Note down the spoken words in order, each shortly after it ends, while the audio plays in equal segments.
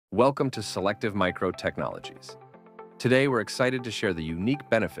Welcome to Selective Micro Technologies. Today, we're excited to share the unique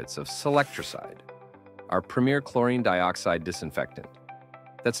benefits of Selectrocide, our premier chlorine dioxide disinfectant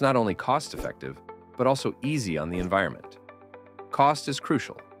that's not only cost-effective, but also easy on the environment. Cost is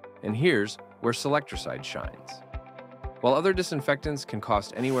crucial, and here's where Selectrocide shines. While other disinfectants can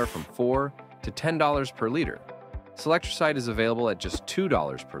cost anywhere from $4 to $10 per liter, Selectrocide is available at just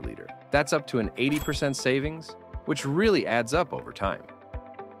 $2 per liter. That's up to an 80% savings, which really adds up over time.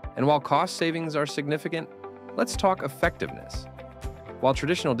 And while cost savings are significant, let's talk effectiveness. While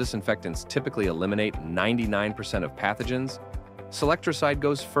traditional disinfectants typically eliminate 99% of pathogens, Selectrocide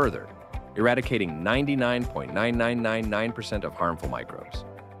goes further, eradicating 99.9999% of harmful microbes.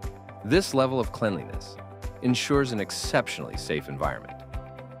 This level of cleanliness ensures an exceptionally safe environment.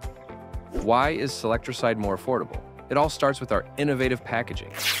 Why is Selectrocide more affordable? It all starts with our innovative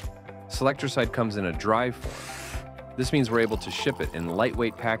packaging. Selectrocide comes in a dry form. This means we're able to ship it in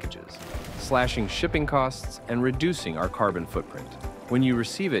lightweight packages, slashing shipping costs and reducing our carbon footprint. When you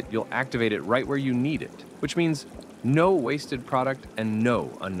receive it, you'll activate it right where you need it, which means no wasted product and no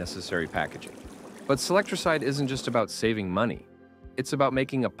unnecessary packaging. But Selectrocide isn't just about saving money. It's about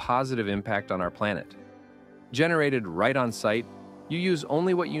making a positive impact on our planet. Generated right on site, you use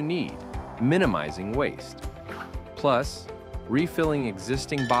only what you need, minimizing waste. Plus, refilling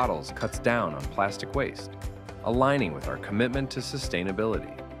existing bottles cuts down on plastic waste, aligning with our commitment to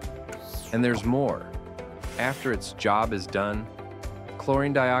sustainability. And there's more. After its job is done,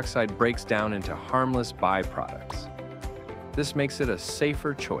 chlorine dioxide breaks down into harmless byproducts. This makes it a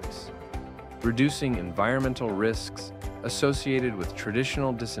safer choice, reducing environmental risks associated with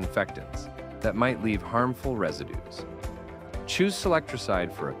traditional disinfectants that might leave harmful residues. Choose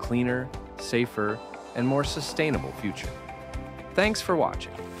Selectrocide for a cleaner, safer, and more sustainable future. Thanks for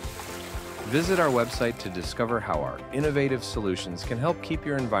watching. Visit our website to discover how our innovative solutions can help keep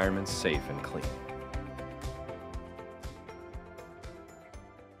your environment safe and clean.